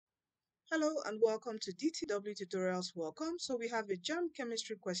Hello and welcome to DTW Tutorials. Welcome. So we have a JAMB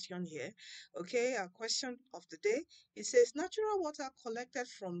chemistry question here. Okay, our question of the day. It says natural water collected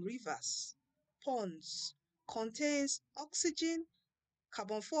from rivers, ponds, contains oxygen,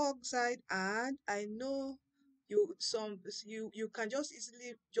 carbon dioxide, and I know you can just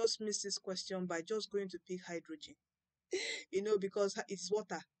easily just miss this question by just going to pick hydrogen. Because it's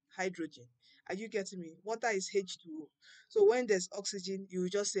water, hydrogen. Are you getting me? Water is H2O. So when there's oxygen, you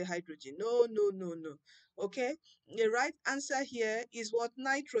just say hydrogen. No, no, no, no. Okay? The right answer here is what?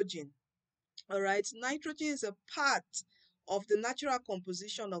 Nitrogen. All right, nitrogen is a part of the natural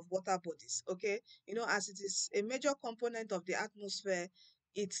composition of water bodies. Okay, as it is a major component of the atmosphere,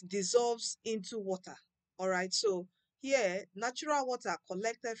 it dissolves into water. All right, so here natural water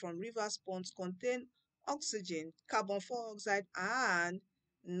collected from rivers, ponds contain oxygen, carbon dioxide, and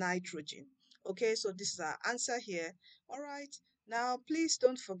nitrogen. Okay, so this is our answer here. All right, now please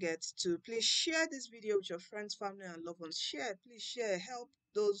don't forget to please share this video with your friends, family, and loved ones. Please share, help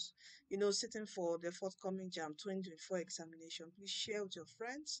those sitting for the forthcoming JAMB 2024 examination. Please share with your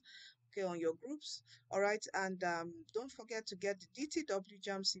friends, okay, on your groups. All right, and don't forget to get the DTW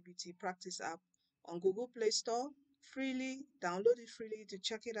JAMB CBT practice app on Google Play Store freely. Download it freely to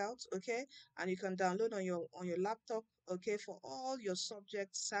check it out, okay? And you can download on your laptop, okay, for all your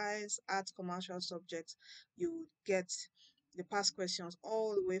subjects, science, arts, commercial subjects. You get the past questions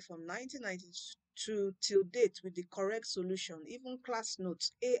all the way from 1992 till date with the correct solution, even class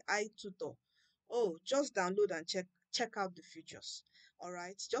notes, AI tutor. Oh, just download and check out the features. All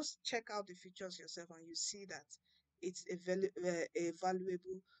right, just check out the features yourself, and you see that it's a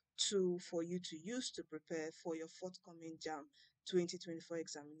valuable tool for you to use to prepare for your forthcoming JAMB 2024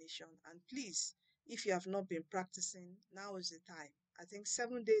 examination. And please, if you have not been practicing, now is the time. I think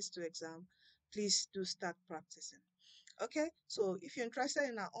 7 days to exam. Please do start practicing. Okay, so if you're interested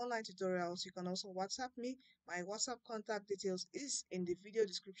in our online tutorials, you can also WhatsApp me. My WhatsApp contact details is in the video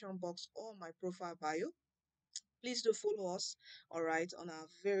description box or my profile bio. Please do follow us, all right, on our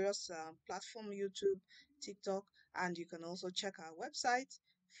various platform, YouTube, TikTok, and you can also check our website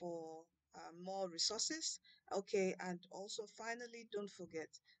for more resources. Okay, and also finally, don't forget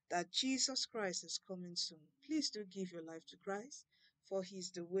that Jesus Christ is coming soon. Please do give your life to Christ, for He's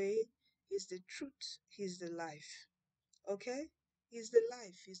the way, He's the truth, He's the life. Okay? He's the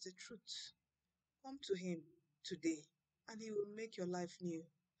life, He's the truth. Come to Him today, and He will make your life new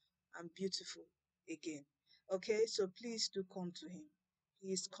and beautiful again. Okay? So please do come to Him.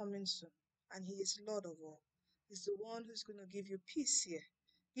 He is coming soon, and He is Lord of all. He's the one who's going to give you peace here,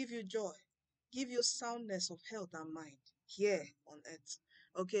 give you joy, give you soundness of health and mind here on earth.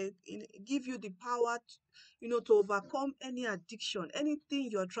 Okay? Give you the power to overcome any addiction, anything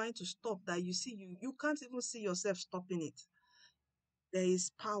you're trying to stop that you see you can't even see yourself stopping it. There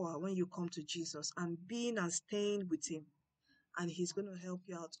is power when you come to Jesus and being and staying with Him, and He's going to help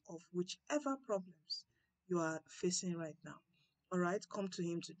you out of whichever problems you are facing right now. All right, come to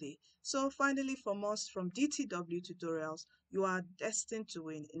Him today. So, finally, from us, from DTW Tutorials, you are destined to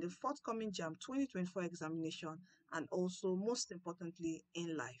win in the forthcoming JAMB 2024 examination, and also, most importantly,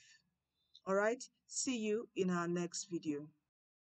 in life. All right, see you in our next video.